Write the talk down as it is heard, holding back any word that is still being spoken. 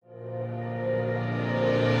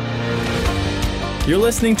You're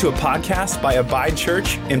listening to a podcast by Abide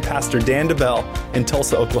Church and Pastor Dan DeBell in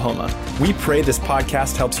Tulsa, Oklahoma. We pray this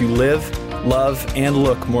podcast helps you live, love, and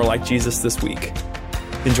look more like Jesus this week.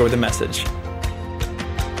 Enjoy the message.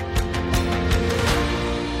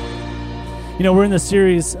 You know, we're in this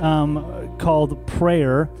series called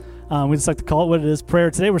Prayer. We just like to call it what it is, prayer.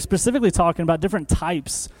 Today we're specifically talking about different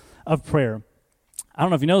types of prayer. I don't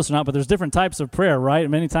know if you know this or not, but there's different types of prayer, right?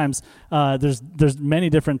 Many times there's many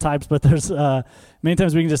different types, but there's many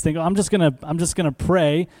times we can just think, oh, I'm just gonna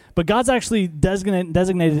pray. But God's actually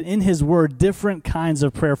designated in His Word different kinds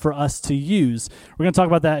of prayer for us to use. We're gonna talk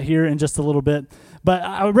about that here in just a little bit. But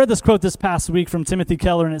I read this quote this past week from Timothy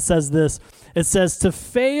Keller, and it says this. It says, "To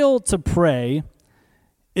fail to pray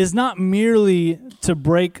is not merely to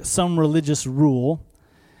break some religious rule,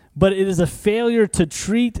 but it is a failure to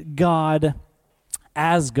treat God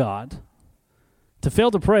as God." To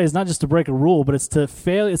fail to pray is not just to break a rule, but it's the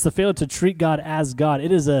failure to treat God as God.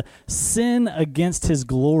 It is a sin against His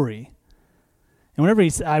glory. And whenever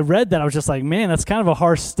I read that, I was just like, man, that's kind of a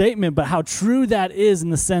harsh statement, but how true that is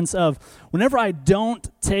in the sense of whenever I don't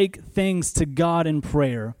take things to God in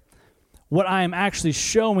prayer, what I am actually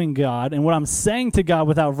showing God and what I'm saying to God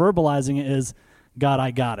without verbalizing it is, God,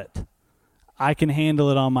 I got it. I can handle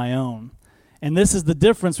it on my own. And this is the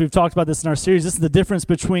difference. We've talked about this in our series. This is the difference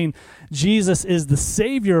between Jesus is the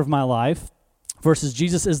Savior of my life versus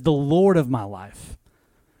Jesus is the Lord of my life.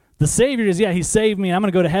 The Savior is, yeah, He saved me. I'm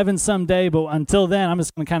going to go to heaven someday, but until then, I'm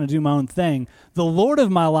just going to kind of do my own thing. The Lord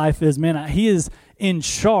of my life is, man, He is in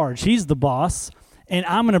charge. He's the boss, and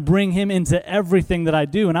I'm going to bring Him into everything that I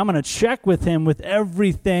do, and I'm going to check with Him with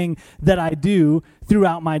everything that I do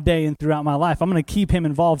throughout my day and throughout my life. I'm going to keep Him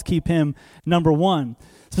involved, keep Him number one.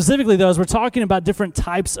 Specifically, though, as we're talking about different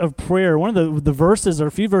types of prayer, one of the verses or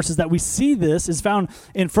a few verses that we see this is found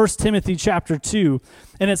in 1 Timothy chapter 2.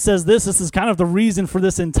 And it says this is kind of the reason for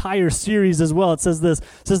this entire series as well. It says this,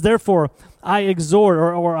 it says, "Therefore, I exhort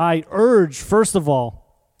or I urge, first of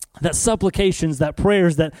all, that supplications, that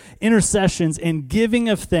prayers, that intercessions, and giving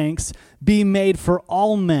of thanks be made for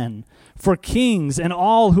all men, for kings and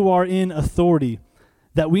all who are in authority,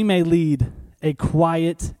 that we may lead a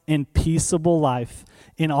quiet and peaceable life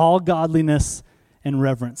in all godliness and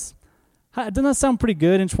reverence." Doesn't that sound pretty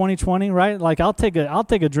good in 2020, right? Like, I'll take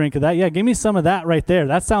a drink of that. Yeah, give me some of that right there.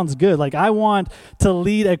 That sounds good. Like, I want to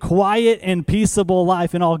lead a quiet and peaceable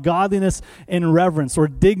life in all godliness and reverence or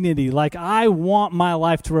dignity. Like, I want my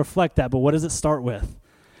life to reflect that. But what does it start with?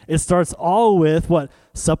 It starts all with what?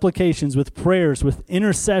 Supplications, with prayers, with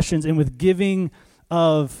intercessions, and with giving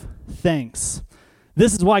of thanks.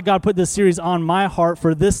 This is why God put this series on my heart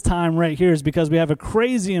for this time right here, is because we have a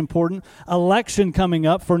crazy important election coming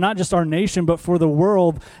up for not just our nation, but for the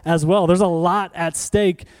world as well. There's a lot at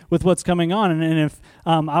stake with what's coming on. And if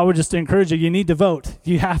I would just encourage you, you need to vote.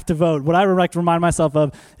 You have to vote. What I would like to remind myself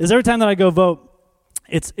of is every time that I go vote,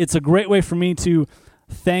 it's a great way for me to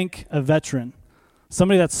thank a veteran,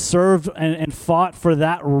 somebody that's served and fought for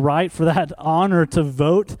that right, for that honor to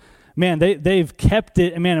vote. Man, they've kept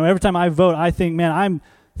it. And man, every time I vote, I think, man, I'm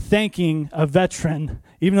thanking a veteran,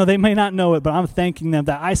 even though they may not know it, but I'm thanking them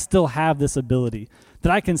that I still have this ability,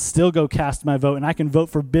 that I can still go cast my vote, and I can vote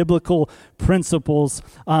for biblical principles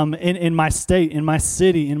in my state, in my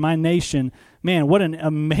city, in my nation. Man, what an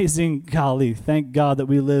amazing, golly, thank God that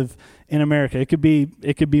we live in America. It could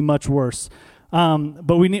be much worse.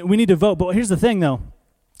 But we need to vote. But here's the thing, though.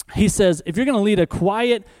 He says, if you're going to lead a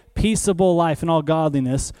quiet, peaceable life in all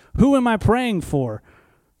godliness, who am I praying for?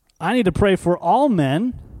 I need to pray for all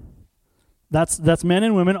men. That's men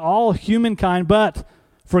and women, all humankind, but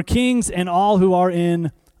for kings and all who are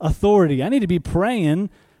in authority. I need to be praying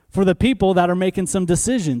for the people that are making some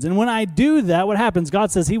decisions. And when I do that, what happens?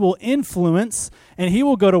 God says He will influence and He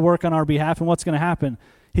will go to work on our behalf. And what's going to happen?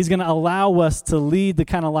 He's going to allow us to lead the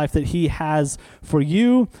kind of life that He has for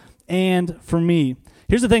you and for me.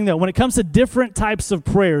 Here's the thing, though. When it comes to different types of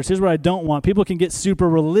prayers, here's what I don't want. People can get super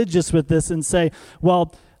religious with this and say,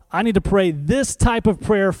 well, I need to pray this type of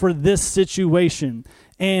prayer for this situation.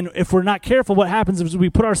 And if we're not careful, what happens is we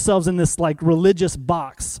put ourselves in this like religious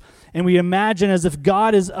box. And we imagine as if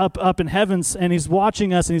God is up in heavens and He's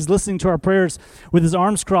watching us and He's listening to our prayers with His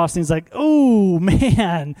arms crossed. And He's like, oh,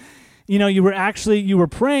 man, you know, you were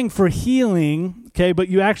praying for healing, okay, but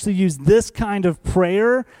you actually used this kind of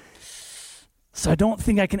prayer. So I don't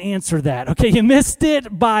think I can answer that. Okay, you missed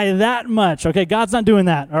it by that much. Okay, God's not doing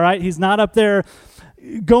that, all right? He's not up there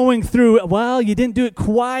going through, well, you didn't do it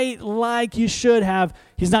quite like you should have.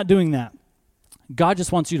 He's not doing that. God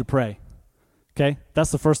just wants you to pray, okay?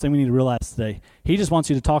 That's the first thing we need to realize today. He just wants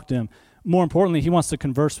you to talk to Him. More importantly, He wants to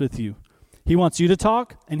converse with you. He wants you to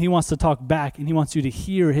talk, and he wants to talk back, and he wants you to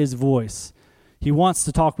hear his voice. He wants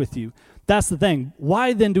to talk with you. That's the thing.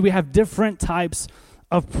 Why then do we have different types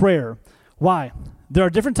of prayer? Why? There are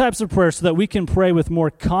different types of prayer so that we can pray with more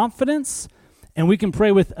confidence and we can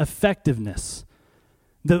pray with effectiveness.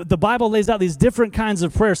 The Bible lays out these different kinds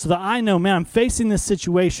of prayer so that I know, man, I'm facing this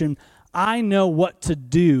situation. I know what to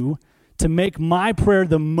do to make my prayer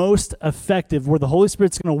the most effective, where the Holy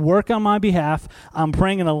Spirit's going to work on my behalf. I'm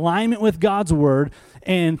praying in alignment with God's word,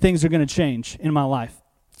 and things are going to change in my life.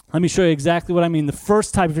 Let me show you exactly what I mean. The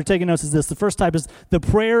first type, if you're taking notes, is this. The first type is the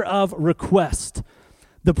prayer of request.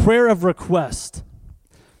 The prayer of request.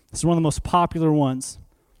 This is one of the most popular ones.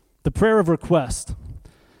 The prayer of request.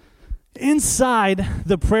 Inside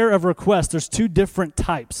the prayer of request, there's two different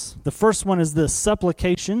types. The first one is the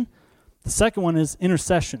supplication. The second one is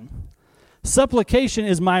intercession. Supplication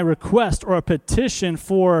is my request or a petition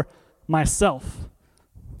for myself,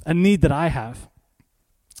 a need that I have.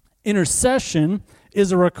 Intercession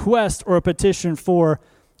is a request or a petition for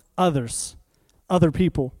others, other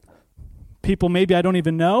people. People maybe I don't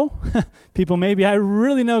even know. People maybe I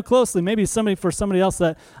really know closely. Maybe for somebody else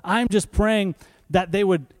that I'm just praying that they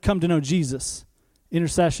would come to know Jesus.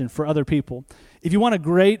 Intercession for other people. If you want a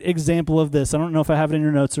great example of this, I don't know if I have it in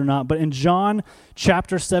your notes or not, but in John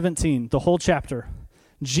chapter 17, the whole chapter,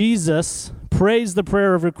 Jesus prays the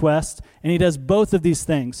prayer of request, and he does both of these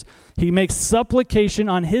things. He makes supplication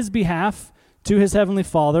on his behalf to his heavenly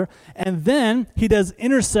Father, and then he does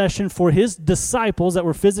intercession for his disciples that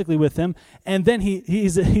were physically with him, and then he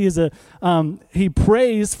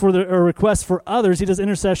prays for a request for others. He does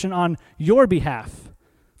intercession on your behalf,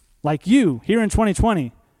 like you here in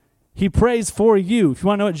 2020. He prays for you. If you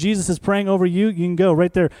want to know what Jesus is praying over you, you can go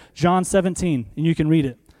right there, John 17, and you can read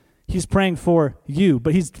it. He's praying for you,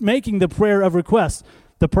 but he's making the prayer of request.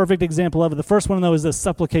 The perfect example of it. The first one, though, is the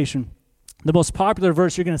supplication. The most popular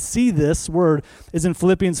verse you're going to see this word is in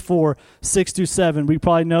Philippians 4, 6-7. We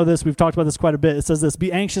probably know this. We've talked about this quite a bit. It says this,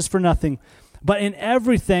 be anxious for nothing, but in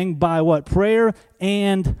everything by what? Prayer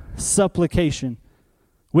and supplication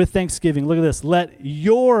with thanksgiving. Look at this. Let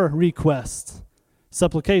your requests,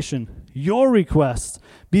 supplication, your requests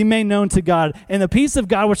be made known to God. And the peace of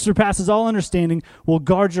God, which surpasses all understanding, will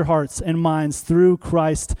guard your hearts and minds through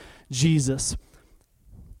Christ Jesus.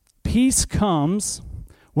 Peace comes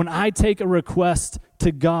when I take a request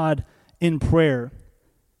to God in prayer.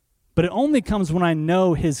 But it only comes when I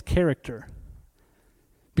know his character.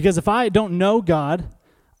 Because if I don't know God,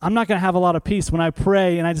 I'm not going to have a lot of peace. When I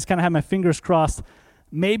pray and I just kind of have my fingers crossed,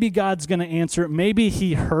 maybe God's going to answer it. Maybe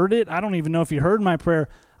he heard it. I don't even know if he heard my prayer.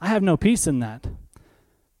 I have no peace in that.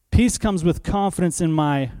 Peace comes with confidence in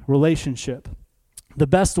my relationship. The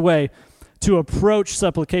best way to approach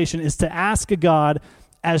supplication is to ask God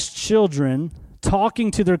as children talking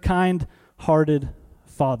to their kind-hearted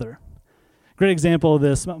father. Great example of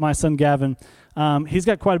this, my son Gavin, he's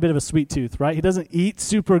got quite a bit of a sweet tooth, right? He doesn't eat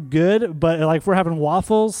super good, but like if we're having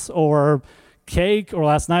waffles or cake, or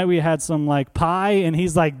last night we had some like pie, and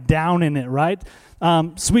he's like down in it, right?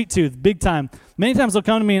 Sweet tooth, big time. Many times he'll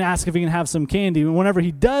come to me and ask if he can have some candy. And whenever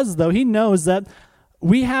he does, though, he knows that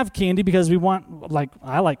we have candy because we want, like,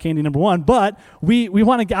 I like candy, number one, but we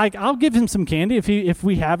want to, I'll give him some candy if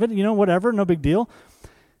we have it, whatever, no big deal.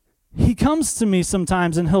 He comes to me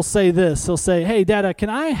sometimes and he'll say this. He'll say, hey, Dada, can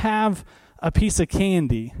I have a piece of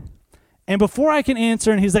candy? And before I can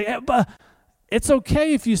answer, and he's like, but it's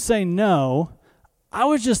okay if you say no. I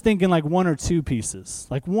was just thinking like one or two pieces,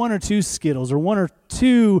 like one or two Skittles or one or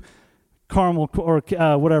two caramel or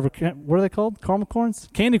whatever. What are they called? Caramel corns?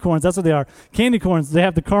 Candy corns. That's what they are. Candy corns. They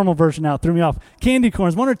have the caramel version out. Threw me off. Candy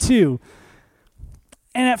corns, one or two.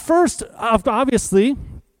 And at first, obviously,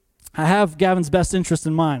 I have Gavin's best interest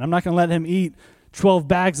in mind. I'm not going to let him eat 12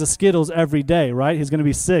 bags of Skittles every day, right? He's going to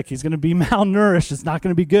be sick. He's going to be malnourished. It's not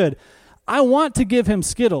going to be good. I want to give him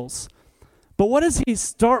Skittles. But what does he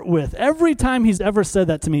start with? Every time he's ever said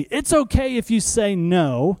that to me, it's okay if you say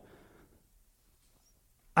no.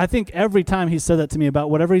 I think every time he said that to me about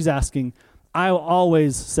whatever he's asking, I'll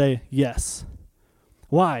always say yes.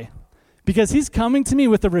 Why? Because he's coming to me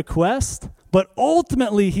with a request, but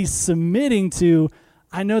ultimately he's submitting to,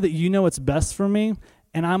 I know that you know what's best for me,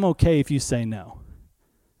 and I'm okay if you say no.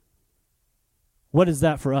 What is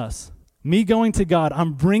that for us? Me going to God,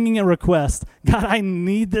 I'm bringing a request. God, I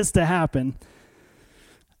need this to happen.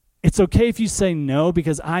 It's okay if you say no,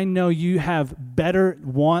 because I know you have better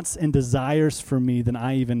wants and desires for me than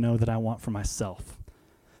I even know that I want for myself.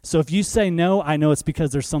 So if you say no, I know it's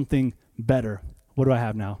because there's something better. What do I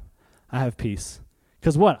have now? I have peace.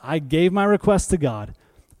 Because what? I gave my request to God.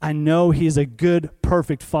 I know he's a good,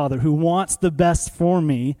 perfect Father who wants the best for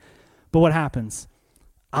me, But what happens?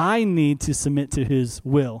 I need to submit to his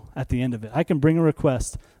will at the end of it. I can bring a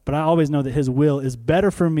request, but I always know that his will is better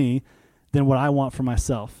for me than what I want for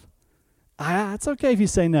myself. It's okay if you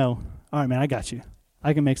say no. All right, man, I got you.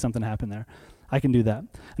 I can make something happen there. I can do that.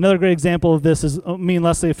 Another great example of this is me and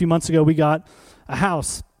Leslie, a few months ago, we got a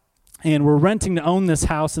house, and we're renting to own this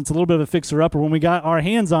house. It's a little bit of a fixer-upper. When we got our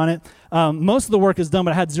hands on it, most of the work is done,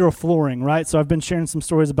 but I had zero flooring, right? So I've been sharing some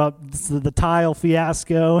stories about the tile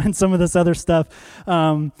fiasco and some of this other stuff.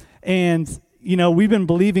 And, you know, we've been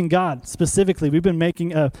believing God specifically. We've been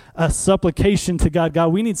making a supplication to God. God,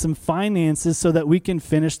 we need some finances so that we can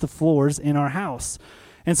finish the floors in our house.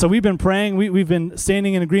 And so we've been praying. We've been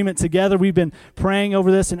standing in agreement together. We've been praying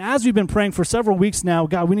over this. And as we've been praying for several weeks now,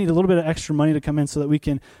 God, we need a little bit of extra money to come in so that we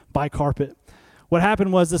can buy carpet. What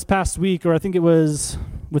happened was this past week, or I think it was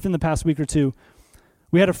within the past week or two,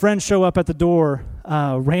 we had a friend show up at the door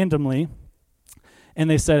randomly, and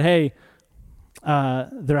they said, hey,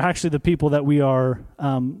 they're actually the people that we are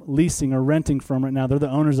leasing or renting from right now. They're the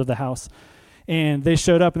owners of the house. And they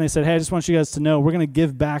showed up and they said, hey, I just want you guys to know we're going to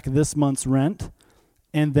give back this month's rent.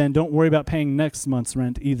 And then don't worry about paying next month's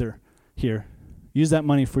rent either. Here, use that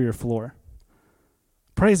money for your floor.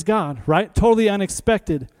 Praise God, right? Totally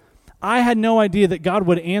unexpected. I had no idea that God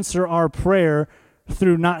would answer our prayer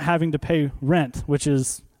through not having to pay rent, which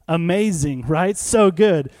is amazing, right? So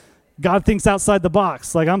good. God thinks outside the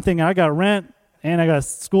box. Like I'm thinking, I got rent and I got a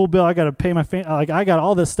school bill. I got to pay my family. Like I got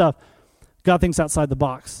all this stuff. God thinks outside the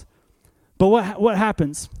box. But what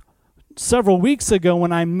happens? Several weeks ago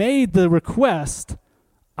when I made the request,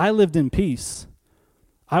 I lived in peace.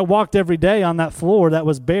 I walked every day on that floor that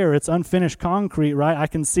was bare. It's unfinished concrete, right? I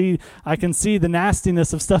can see the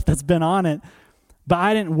nastiness of stuff that's been on it, but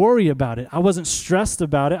I didn't worry about it. I wasn't stressed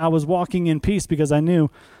about it. I was walking in peace because I knew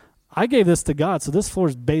I gave this to God, so this floor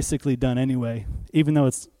is basically done anyway, even though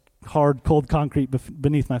it's hard, cold concrete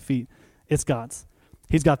beneath my feet. It's God's.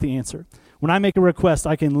 He's got the answer. When I make a request,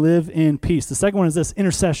 I can live in peace. The second one is this,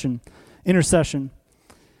 intercession. Intercession.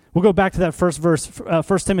 We'll go back to that first verse, 1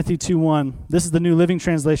 Timothy 2:1. This is the New Living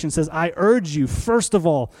Translation. It says, I urge you, first of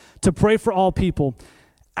all, to pray for all people.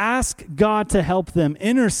 Ask God to help them.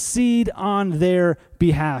 Intercede on their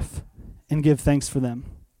behalf and give thanks for them.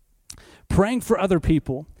 Praying for other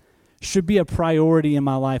people should be a priority in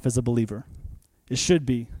my life as a believer. It should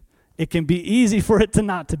be. It can be easy for it to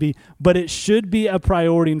not to be, but it should be a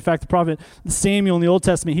priority. In fact, the prophet Samuel in the Old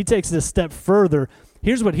Testament, he takes it a step further.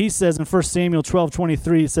 Here's what he says in 1 Samuel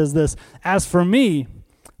 12:23. It says this, as for me,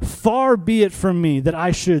 far be it from me that I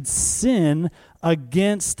should sin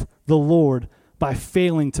against the Lord by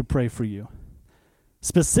failing to pray for you.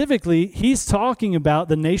 Specifically, he's talking about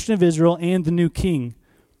the nation of Israel and the new king.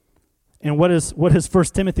 And what is 1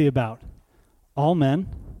 Timothy about? All men,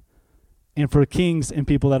 and for kings and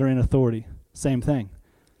people that are in authority. Same thing.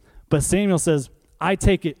 But Samuel says, I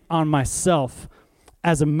take it on myself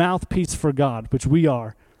as a mouthpiece for God, which we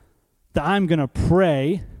are, that I'm going to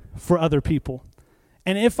pray for other people.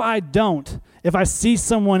 And if I see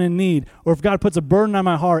someone in need, or if God puts a burden on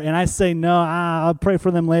my heart and I say, no, I'll pray for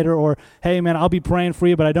them later, or, hey, man, I'll be praying for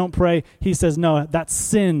you, but I don't pray, he says, no, that's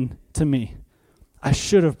sin to me. I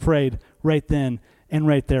should have prayed right then and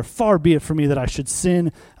right there. Far be it from me that I should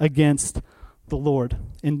sin against the Lord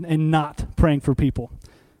and not praying for people.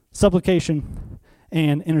 Supplication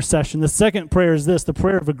and intercession. The second prayer is this, the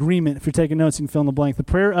prayer of agreement. If you're taking notes, you can fill in the blank. The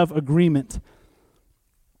prayer of agreement.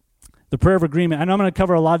 The prayer of agreement. I know I'm going to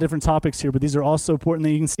cover a lot of different topics here, but these are all so important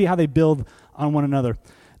that you can see how they build on one another.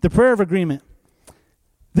 The prayer of agreement.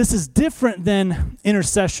 This is different than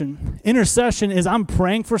intercession. Intercession is I'm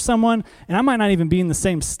praying for someone, and I might not even be in the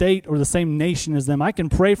same state or the same nation as them. I can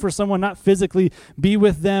pray for someone, not physically be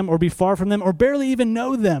with them or be far from them or barely even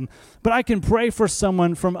know them, but I can pray for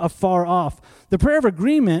someone from afar off. The prayer of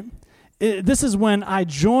agreement, this is when I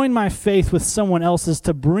join my faith with someone else's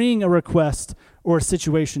to bring a request or a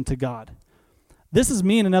situation to God. This is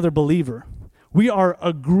me and another believer. We are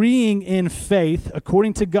agreeing in faith,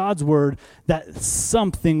 according to God's word, that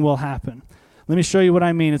something will happen. Let me show you what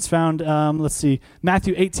I mean. It's found,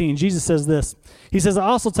 Matthew 18. Jesus says this. He says, I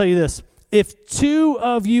also tell you this. If two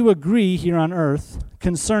of you agree here on earth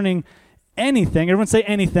concerning anything, everyone say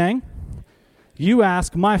anything, you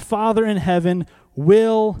ask, my Father in heaven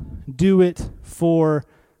will do it for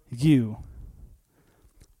you.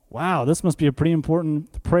 Wow, this must be a pretty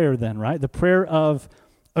important prayer then, right? The prayer of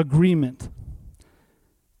agreement.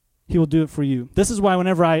 He will do it for you. This is why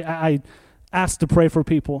whenever I ask to pray for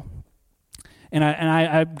people, and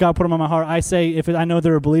I God put them on my heart, I say, if I know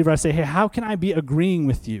they're a believer, I say, hey, how can I be agreeing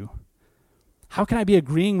with you? How can I be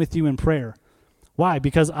agreeing with you in prayer? Why?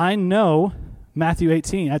 Because I know Matthew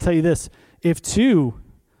 18. I tell you this, if two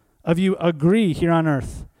of you agree here on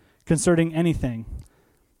earth concerning anything,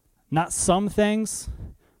 not some things,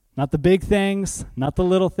 not the big things, not the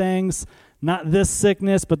little things, not this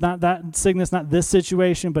sickness, but not that sickness, not this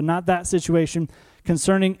situation, but not that situation,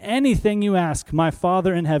 concerning anything you ask, my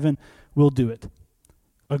Father in heaven will do it.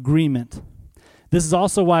 Agreement. This is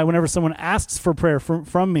also why whenever someone asks for prayer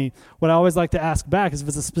from me, what I always like to ask back is if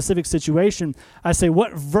it's a specific situation, I say,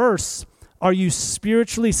 what verse are you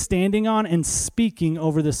spiritually standing on and speaking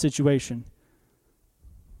over this situation?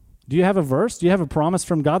 Do you have a verse? Do you have a promise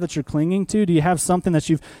from God that you're clinging to? Do you have something that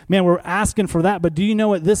we're asking for that, but do you know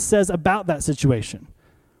what this says about that situation?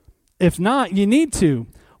 If not, you need to.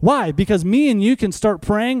 Why? Because me and you can start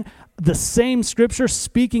praying the same scripture,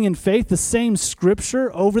 speaking in faith, the same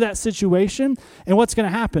scripture over that situation, and what's going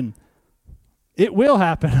to happen? It will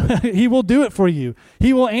happen. He will do it for you.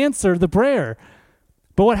 He will answer the prayer.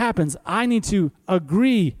 But what happens? I need to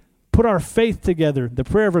agree, put our faith together, the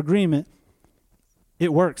prayer of agreement.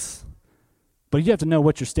 It works. But you have to know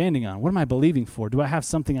what you're standing on. What am I believing for? Do I have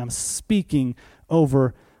something I'm speaking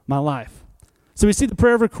over my life? So we see the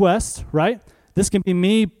prayer of request, right? This can be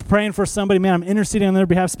me praying for somebody. Man, I'm interceding on their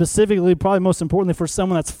behalf specifically, probably most importantly for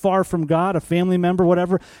someone that's far from God, a family member,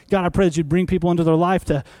 whatever. God, I pray that you'd bring people into their life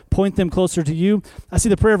to point them closer to you. I see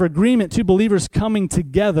the prayer of agreement, two believers coming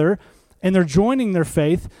together, and they're joining their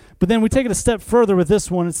faith. But then we take it a step further with this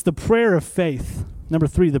one. It's the prayer of faith. Number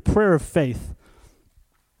 3, the prayer of faith.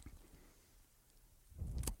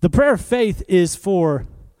 The prayer of faith is for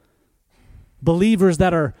believers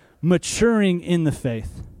that are maturing in the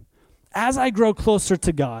faith. As I grow closer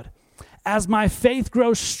to God, as my faith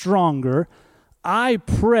grows stronger, I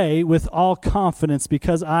pray with all confidence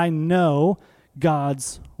because I know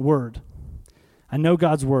God's word. I know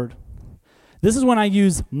God's word. This is when I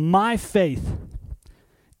use my faith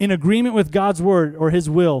in agreement with God's word or his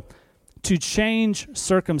will to change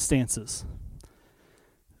circumstances.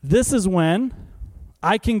 This is when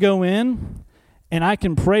I can go in and I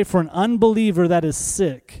can pray for an unbeliever that is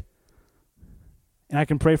sick. And I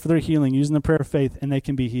can pray for their healing using the prayer of faith, and they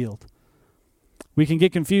can be healed. We can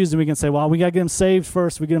get confused and we can say, well, we got to get them saved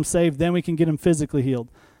first. We get them saved, then we can get them physically healed.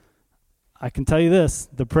 I can tell you this,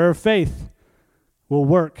 the prayer of faith will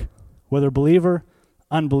work, whether believer,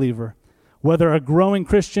 unbeliever, whether a growing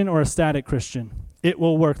Christian or a static Christian. It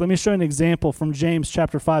will work. Let me show you an example from James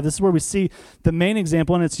chapter 5. This is where we see the main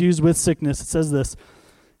example, and it's used with sickness. It says this.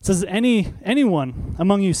 It says, anyone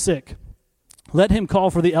among you sick, let him call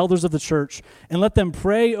for the elders of the church, and let them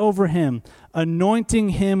pray over him, anointing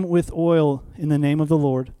him with oil in the name of the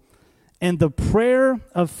Lord. And the prayer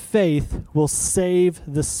of faith will save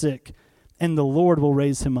the sick, and the Lord will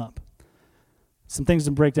raise him up. Some things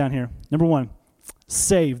to break down here. Number 1,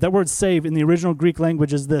 save. That word save in the original Greek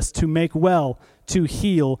language is this: to make well, to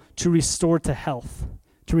heal, to restore to health.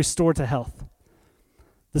 To restore to health.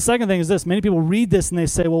 The second thing is this. Many people read this and they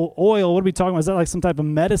say, well, oil, what are we talking about? Is that like some type of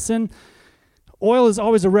medicine? Oil is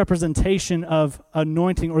always a representation of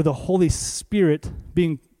anointing or the Holy Spirit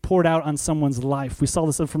being poured out on someone's life. We saw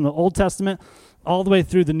this from the Old Testament all the way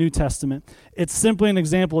through the New Testament. It's simply an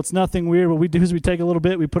example. It's nothing weird. What we do is we take a little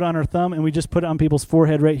bit, we put it on our thumb, and we just put it on people's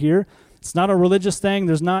forehead right here. It's not a religious thing.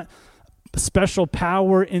 There's not special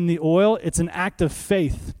power in the oil. It's an act of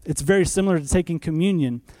faith. It's very similar to taking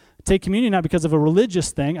communion. I take communion not because of a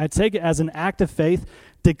religious thing. I take it as an act of faith,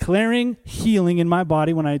 declaring healing in my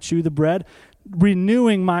body when I chew the bread,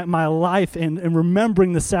 renewing my life and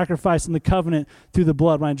remembering the sacrifice and the covenant through the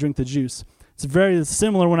blood when I drink the juice. It's very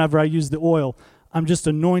similar whenever I use the oil. I'm just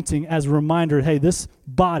anointing as a reminder, hey, this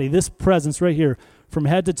body, this presence right here, from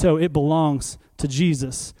head to toe, it belongs to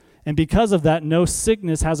Jesus. And because of that, no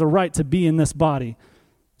sickness has a right to be in this body.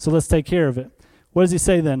 So let's take care of it. What does he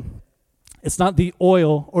say then? It's not the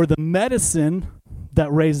oil or the medicine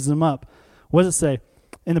that raises him up. What does it say?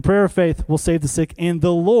 In the prayer of faith, we'll save the sick, and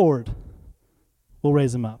the Lord will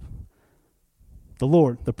raise him up. The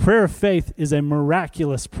Lord. The prayer of faith is a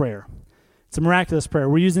miraculous prayer. It's a miraculous prayer.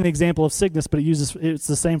 We're using the example of sickness, but it's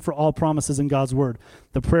the same for all promises in God's word.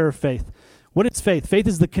 The prayer of faith. What is faith? Faith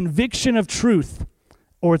is the conviction of truth,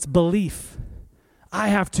 or it's belief. I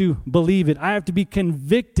have to believe it. I have to be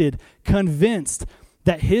convicted, convinced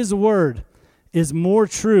that his word is more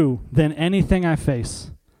true than anything I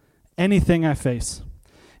face. Anything I face.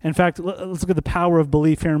 In fact, let's look at the power of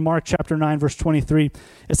belief here in Mark chapter 9, verse 23.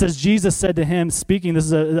 It says, Jesus said to him, speaking, this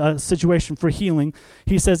is a situation for healing.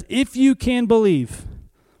 He says, if you can believe,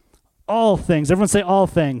 all things, everyone say all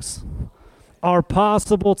things, are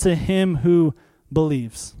possible to him who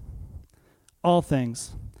believes. All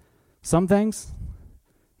things. Some things?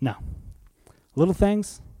 No. Little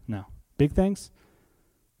things? No. Big things?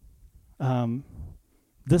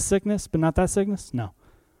 This sickness, but not that sickness? No.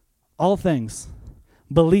 All things.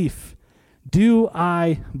 Belief. Do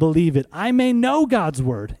I believe it? I may know God's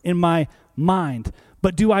word in my mind,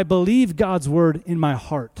 but do I believe God's word in my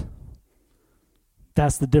heart?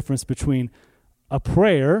 That's the difference between a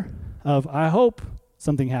prayer of, I hope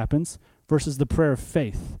something happens, versus the prayer of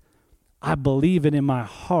faith. I believe it in my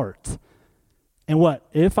heart. And what?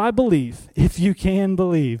 If I believe, if you can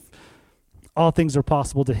believe, all things are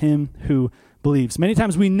possible to him who believes. Many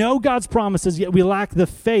times we know God's promises, yet we lack the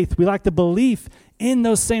faith. We lack the belief in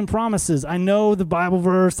those same promises. I know the Bible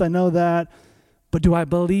verse, I know that, but do I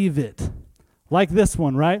believe it? Like this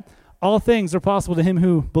one, right? All things are possible to him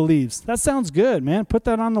who believes. That sounds good, man. Put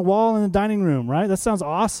that on the wall in the dining room, right? That sounds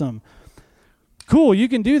awesome. Cool, you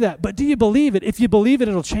can do that, but do you believe it? If you believe it,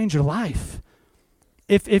 it'll change your life.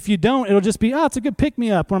 If you don't, it'll just be, it's a good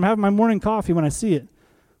pick-me-up when I'm having my morning coffee when I see it.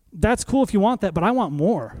 That's cool if you want that, but I want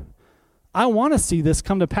more. I want to see this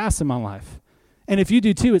come to pass in my life. And if you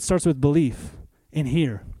do too, it starts with belief in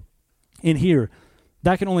here. In here.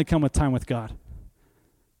 That can only come with time with God.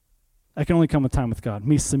 That can only come with time with God.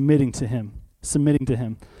 Me submitting to him. Submitting to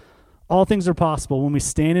him. All things are possible when we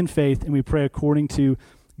stand in faith and we pray according to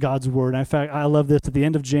God's word. In fact, I love this at the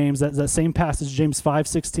end of James, that same passage, James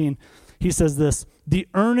 5:16. He says this, the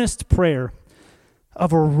earnest prayer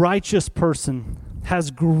of a righteous person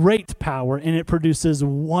has great power and it produces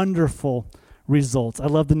wonderful results. I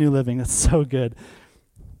love the New Living. That's so good.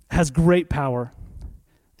 Has great power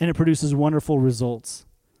and it produces wonderful results.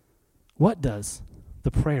 What does?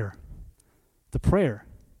 The prayer. The prayer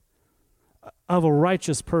of a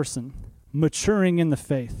righteous person maturing in the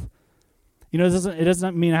faith. You know, it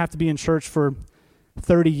doesn't mean I have to be in church for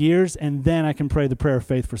 30 years and then I can pray the prayer of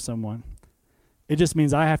faith for someone. It just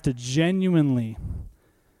means I have to genuinely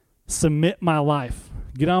submit my life,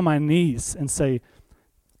 get on my knees and say,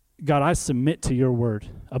 God, I submit to your word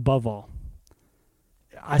above all.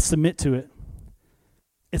 I submit to it.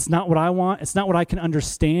 It's not what I want. It's not what I can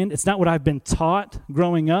understand. It's not what I've been taught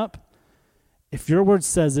growing up. If your word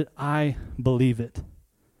says it, I believe it.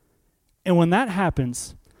 And when that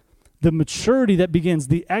happens, the maturity that begins,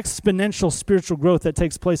 the exponential spiritual growth that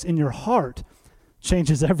takes place in your heart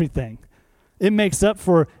changes everything. It makes up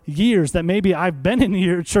for years that maybe I've been in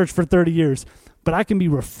your church for 30 years, but I can be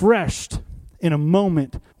refreshed in a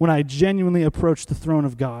moment when I genuinely approach the throne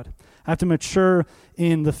of God. I have to mature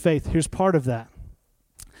in the faith. Here's part of that.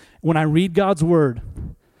 When I read God's word,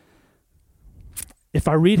 if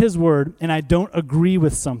I read his word and I don't agree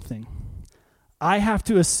with something, I have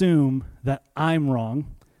to assume that I'm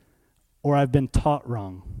wrong or I've been taught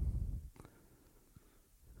wrong.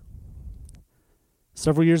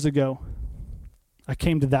 Several years ago, I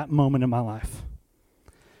came to that moment in my life.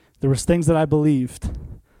 There was things that I believed,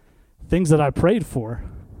 things that I prayed for,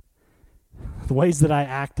 the ways that I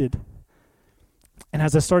acted. And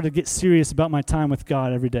as I started to get serious about my time with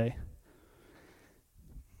God every day,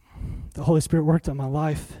 the Holy Spirit worked on my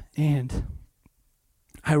life, and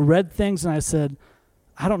I read things and I said,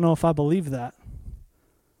 I don't know if I believe that.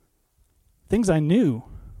 Things I knew.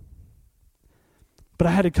 But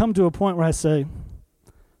I had to come to a point where I say,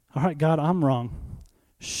 all right, God, I'm wrong.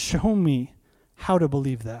 Show me how to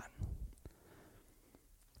believe that.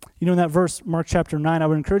 You know, in that verse, Mark chapter 9, I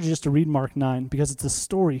would encourage you just to read Mark 9 because it's a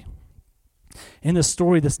story. In this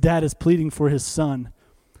story, this dad is pleading for his son.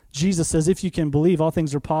 Jesus says, if you can believe, all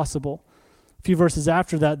things are possible. A few verses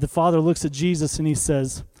after that, the father looks at Jesus and he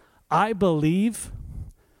says, I believe,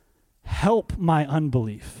 help my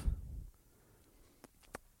unbelief.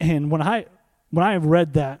 And when I have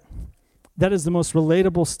read that, that is the most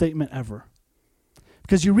relatable statement ever.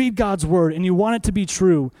 Because you read God's word and you want it to be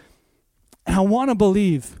true, and I want to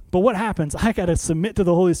believe, but what happens? I got to submit to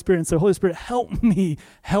the Holy Spirit and say, Holy Spirit, help me,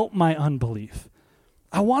 help my unbelief.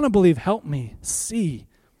 I want to believe, help me see.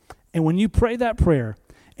 And when you pray that prayer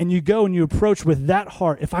and you go and you approach with that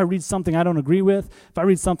heart, if I read something I don't agree with, if I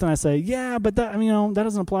read something I say, yeah, but that, that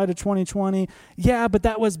doesn't apply to 2020. Yeah, but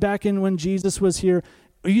that was back in when Jesus was here.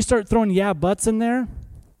 Or you start throwing yeah, buts in there,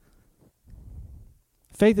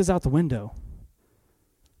 faith is out the window.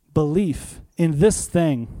 Belief in this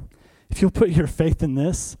thing, if you'll put your faith in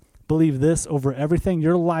this, believe this over everything,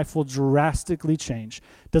 your life will drastically change.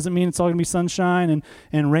 Doesn't mean it's all going to be sunshine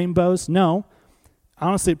and rainbows. No.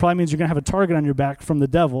 Honestly, it probably means you're going to have a target on your back from the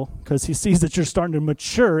devil because he sees that you're starting to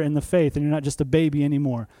mature in the faith and you're not just a baby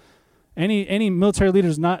anymore. Any military leader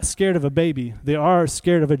is not scared of a baby. They are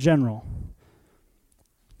scared of a general.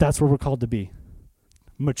 That's what we're called to be.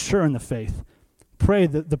 Mature in the faith. Pray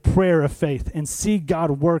the prayer of faith and see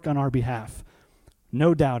God work on our behalf.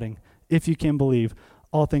 No doubting, if you can believe.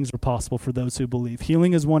 all things are possible for those who believe.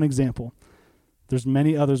 Healing is one example. There's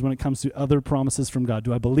many others when it comes to other promises from God.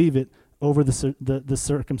 Do I believe it over the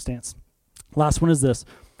circumstance? Last one is this: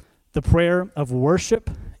 the prayer of worship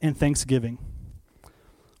and thanksgiving.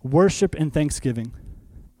 Worship and thanksgiving.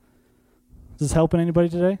 Is this helping anybody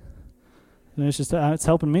today? It's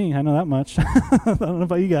helping me. I know that much. I don't know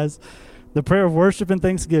about you guys. The prayer of worship and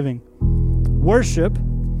thanksgiving. Worship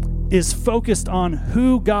is focused on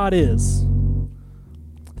who God is.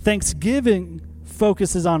 Thanksgiving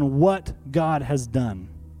focuses on what God has done.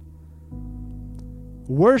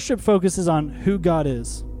 Worship focuses on who God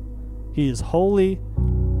is. He is holy.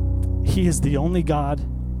 He is the only God.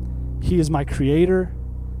 He is my creator.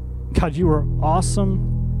 God, you are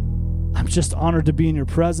awesome. I'm just honored to be in your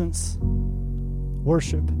presence.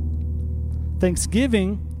 Worship.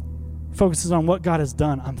 Thanksgiving focuses on what God has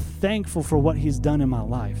done. I'm thankful for what he's done in my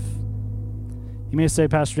life. You may say,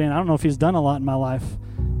 Pastor Dan, I don't know if he's done a lot in my life.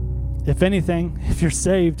 If anything, if you're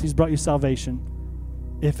saved, he's brought you salvation.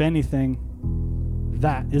 If anything,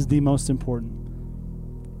 that is the most important.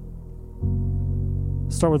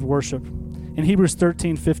 Start with worship. In Hebrews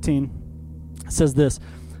 13:15, it says this: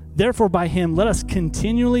 therefore by him let us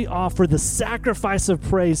continually offer the sacrifice of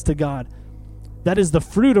praise to God. That is the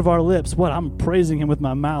fruit of our lips. What? I'm praising him with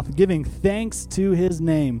my mouth, giving thanks to his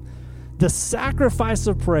name. The sacrifice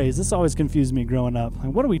of praise. This always confused me growing up.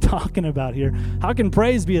 Like, what are we talking about here? How can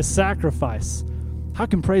praise be a sacrifice? How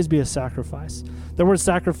can praise be a sacrifice? The word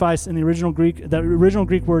sacrifice in the original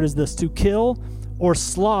Greek word is this: to kill or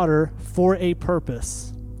slaughter for a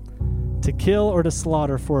purpose. To kill or to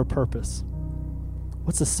slaughter for a purpose.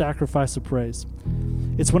 What's the sacrifice of praise?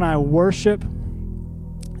 It's when I worship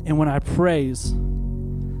and when I praise.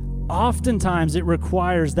 Oftentimes it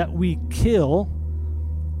requires that we kill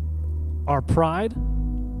our pride,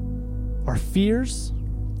 our fears,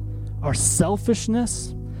 our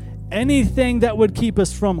selfishness, anything that would keep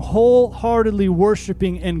us from wholeheartedly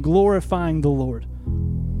worshiping and glorifying the Lord.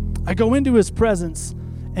 I go into his presence,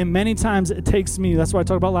 and many times it takes me, that's what I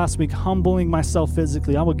talked about last week, humbling myself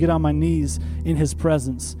physically. I will get on my knees in his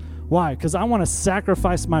presence. Why? Because I want to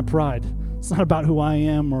sacrifice my pride. It's not about who I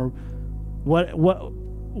am or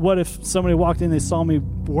what if somebody walked in and they saw me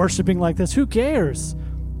worshiping like this. Who cares?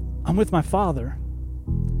 I'm with my Father.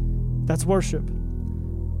 That's worship.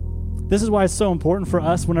 This is why it's so important for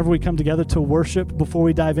us whenever we come together to worship before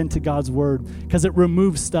we dive into God's word, because it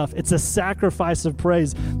removes stuff. It's a sacrifice of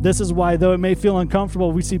praise. This is why, though it may feel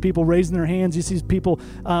uncomfortable, we see people raising their hands. You see people,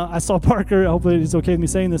 I saw Parker, hopefully he's okay with me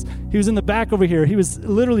saying this. He was in the back over here. He was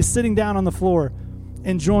literally sitting down on the floor,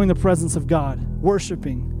 enjoying the presence of God,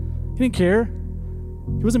 worshiping. He didn't care.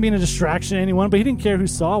 He wasn't being a distraction to anyone, but he didn't care who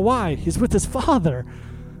saw. Why? He's with his Father.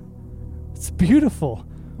 It's beautiful.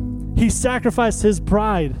 He sacrificed his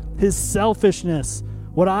pride, his selfishness,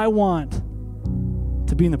 what I want,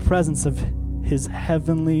 to be in the presence of his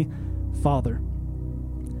heavenly Father.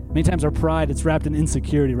 Many times our pride, it's wrapped in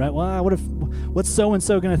insecurity, right? Well, what's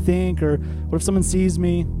so-and-so going to think? Or what if someone sees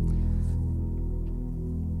me?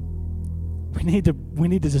 We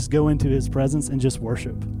need to just go into his presence and just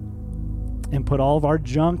worship and put all of our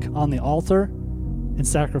junk on the altar and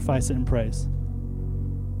sacrifice it in praise.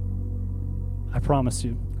 I promise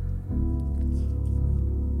you.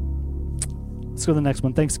 Let's go to the next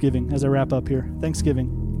one, Thanksgiving, as I wrap up here. Thanksgiving.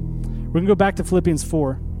 We're going to go back to Philippians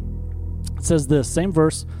 4. It says this, same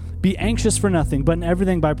verse, be anxious for nothing, but in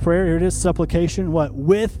everything by prayer, here it is, supplication, what?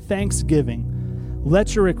 With thanksgiving.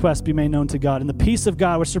 Let your requests be made known to God. And the peace of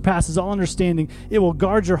God, which surpasses all understanding, it will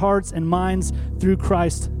guard your hearts and minds through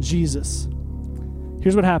Christ Jesus.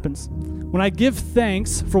 Here's what happens. When I give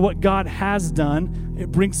thanks for what God has done,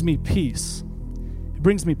 it brings me peace. It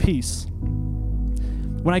brings me peace.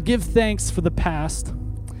 When I give thanks for the past,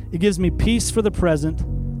 it gives me peace for the present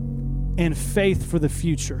and faith for the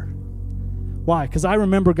future. Why? Because I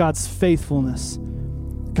remember God's faithfulness.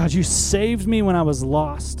 God, you saved me when I was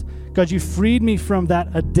lost. God, you freed me from that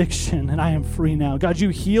addiction, and I am free now. God, you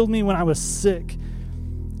healed me when I was sick.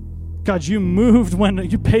 God, you moved when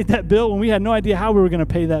you paid that bill when we had no idea how we were going to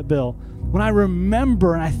pay that bill. When I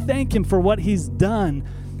remember and I thank him for what he's done,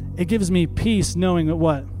 it gives me peace knowing that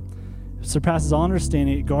what? It surpasses all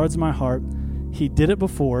understanding. It guards my heart. He did it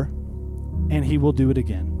before, and he will do it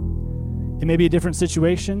again. It may be a different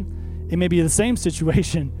situation. It may be the same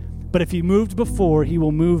situation, but if he moved before, he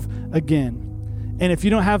will move again. And if you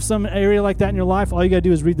don't have some area like that in your life, all you got to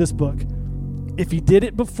do is read this book. If he did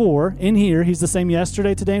it before, in here, he's the same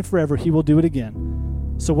yesterday, today, and forever. He will do it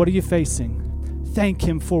again. So what are you facing? Thank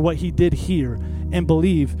him for what he did here and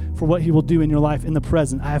believe for what he will do in your life in the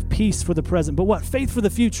present. I have peace for the present, but what? Faith for the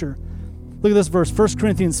future. Look at this verse, 1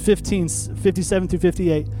 Corinthians 15, 57 through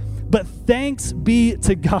 58. But thanks be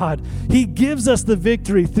to God. He gives us the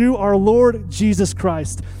victory through our Lord Jesus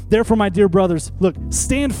Christ. Therefore, my dear brothers, look,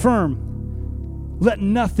 stand firm. Let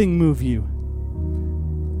nothing move you.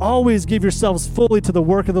 Always give yourselves fully to the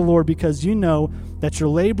work of the Lord, because you know that your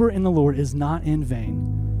labor in the Lord is not in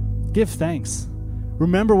vain. Give thanks.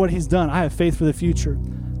 Remember what he's done. I have faith for the future.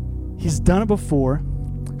 He's done it before.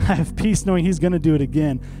 I have peace knowing he's going to do it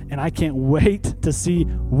again, and I can't wait to see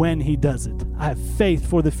when he does it. I have faith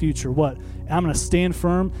for the future. What? I'm going to stand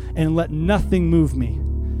firm and let nothing move me.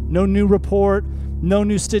 No new report, no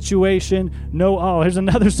new situation, here's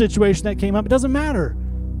another situation that came up. It doesn't matter.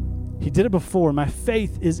 He did it before. My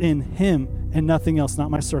faith is in him and nothing else, not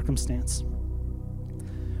my circumstance.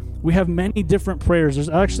 We have many different prayers. There's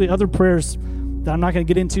actually other prayers that I'm not going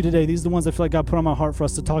to get into today. These are the ones I feel like God put on my heart for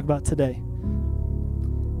us to talk about today.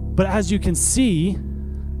 But as you can see,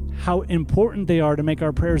 how important they are to make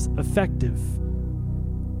our prayers effective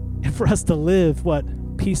and for us to live,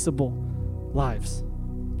 peaceable lives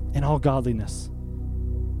in all godliness.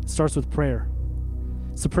 It starts with prayer.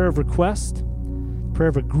 It's the prayer of request, prayer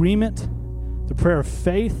of agreement, the prayer of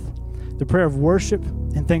faith, the prayer of worship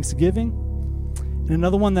and thanksgiving. And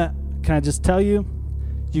another one that, can I just tell you,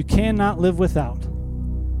 you cannot live without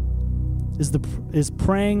is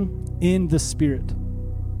praying in the Spirit.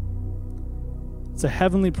 It's a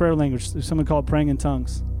heavenly prayer language. Someone call it praying in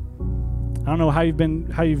tongues. I don't know how you've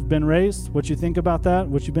been raised, what you think about that,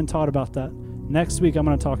 what you've been taught about that. Next week, I'm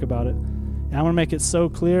going to talk about it. And I'm going to make it so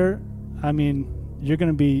clear. I mean,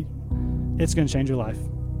 it's going to change your life.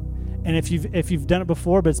 And if you've done it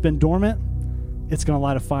before, but it's been dormant, it's going to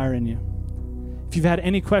light a fire in you. If you've had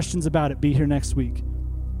any questions about it, be here next week.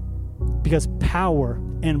 Because power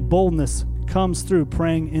and boldness comes through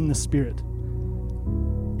praying in the Spirit.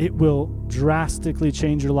 It will drastically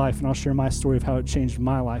change your life, and I'll share my story of how it changed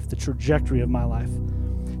my life, the trajectory of my life.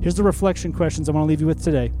 Here's the reflection questions I want to leave you with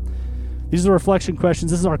today. These are the reflection questions.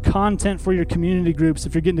 This is our content for your community groups.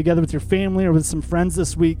 If you're getting together with your family or with some friends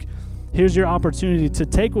this week, here's your opportunity to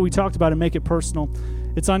take what we talked about and make it personal.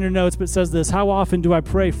 It's on your notes, but it says this: how often do I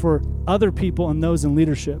pray for other people and those in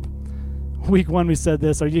leadership? Week 1, we said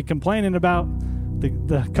this: are you complaining about the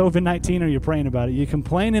COVID-19, or are you praying about it? Are you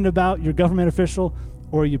complaining about your government official,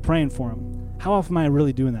 or are you praying for them? How often am I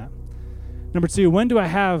really doing that? Number 2, when do I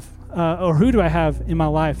have, or who do I have in my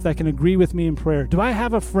life that can agree with me in prayer? Do I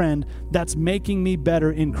have a friend that's making me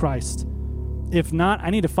better in Christ? If not, I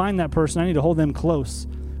need to find that person. I need to hold them close.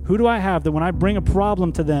 Who do I have that when I bring a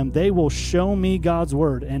problem to them, they will show me God's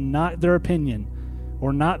word and not their opinion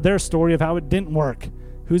or not their story of how it didn't work?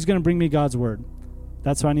 Who's going to bring me God's word?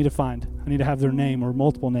 That's who I need to find. I need to have their name or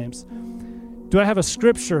multiple names. Do I have a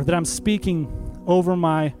scripture that I'm speaking over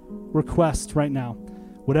my request right now?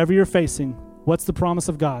 Whatever you're facing, what's the promise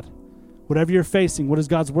of God? Whatever you're facing, what does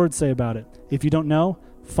God's word say about it? If you don't know,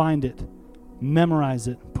 find it. Memorize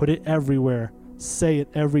it. Put it everywhere. Say it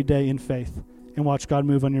every day in faith and watch God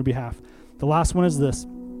move on your behalf. The last one is this,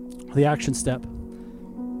 the action step.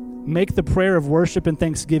 Make the prayer of worship and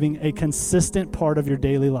thanksgiving a consistent part of your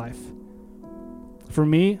daily life. For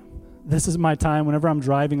me, this is my time whenever I'm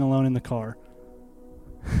driving alone in the car.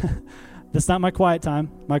 That's not my quiet time.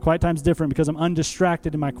 My quiet time's different because I'm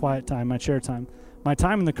undistracted in my quiet time, my chair time. My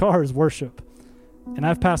time in the car is worship. And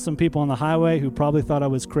I've passed some people on the highway who probably thought I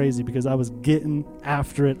was crazy because I was getting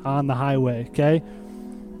after it on the highway, okay?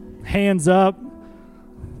 Hands up,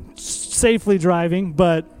 safely driving,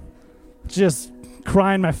 but just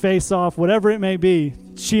crying my face off, whatever it may be,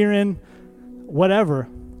 cheering, whatever.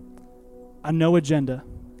 No agenda.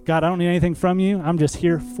 God, I don't need anything from you. I'm just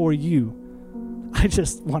here for you. I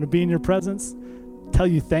just want to be in your presence, tell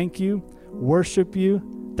you thank you, worship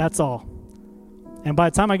you. That's all. And by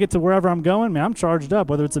the time I get to wherever I'm going, man, I'm charged up,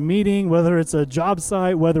 whether it's a meeting, whether it's a job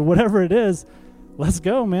site, whatever it is, let's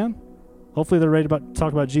go, man. Hopefully they're ready to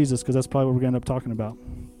talk about Jesus, because that's probably what we're going to end up talking about.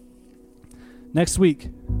 Next week,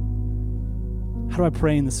 how do I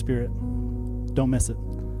pray in the Spirit? Don't miss it.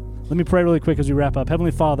 Let me pray really quick as we wrap up.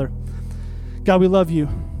 Heavenly Father, God, we love you.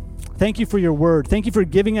 Thank you for your word. Thank you for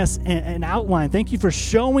giving us an outline. Thank you for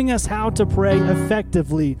showing us how to pray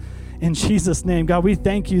effectively in Jesus' name. God, we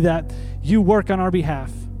thank you that you work on our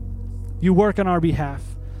behalf. You work on our behalf.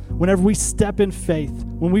 Whenever we step in faith,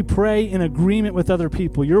 when we pray in agreement with other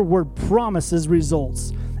people, your word promises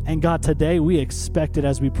results. And God, today we expect it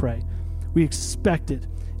as we pray. We expect it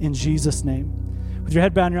in Jesus' name. With your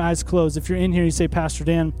head bowed and your eyes closed, if you're in here, you say, Pastor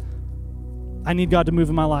Dan, I need God to move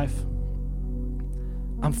in my life.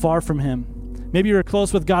 I'm far from him. Maybe you were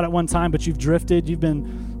close with God at one time, but you've drifted. You've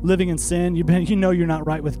been living in sin. You know you're not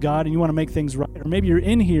right with God and you want to make things right. Or maybe you're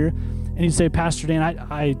in here and you say, Pastor Dan,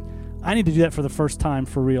 I need to do that for the first time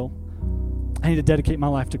for real. I need to dedicate my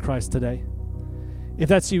life to Christ today. If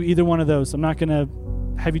that's you, either one of those, I'm not going to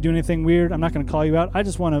have you do anything weird. I'm not going to call you out. I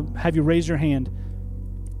just want to have you raise your hand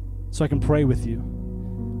so I can pray with you.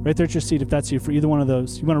 Right there at your seat, if that's you, for either one of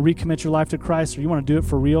those. You want to recommit your life to Christ, or you want to do it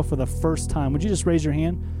for real for the first time. Would you just raise your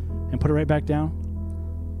hand and put it right back down?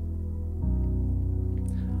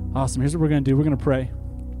 Awesome. Here's what we're going to do. We're going to pray.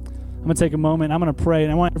 I'm going to take a moment. I'm going to pray,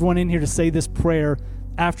 and I want everyone in here to say this prayer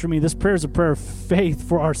after me. This prayer is a prayer of faith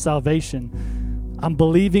for our salvation. I'm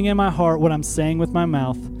believing in my heart what I'm saying with my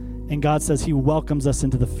mouth, and God says he welcomes us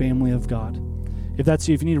into the family of God. If that's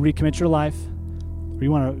you, if you need to recommit your life, or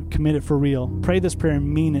you want to commit it for real, pray this prayer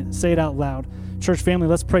and mean it. Say it out loud. Church family,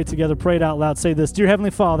 let's pray together. Pray it out loud. Say this. Dear Heavenly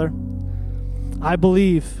Father, I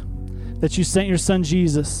believe that you sent your son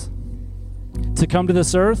Jesus to come to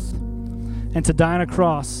this earth and to die on a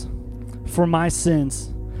cross for my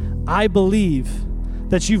sins. I believe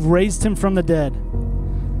that you've raised him from the dead,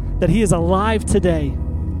 that he is alive today,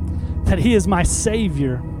 that he is my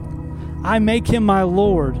Savior. I make him my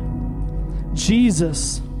Lord.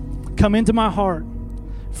 Jesus, come into my heart.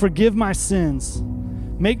 Forgive my sins.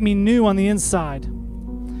 Make me new on the inside.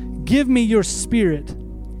 Give me your Spirit.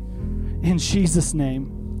 In Jesus'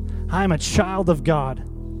 name, I am a child of God.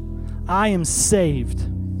 I am saved.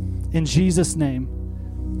 In Jesus'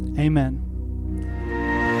 name, amen.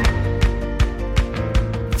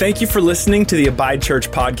 Thank you for listening to the Abide Church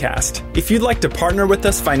podcast. If you'd like to partner with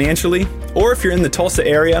us financially, or if you're in the Tulsa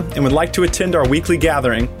area and would like to attend our weekly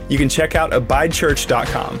gathering, you can check out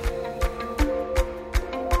abidechurch.com.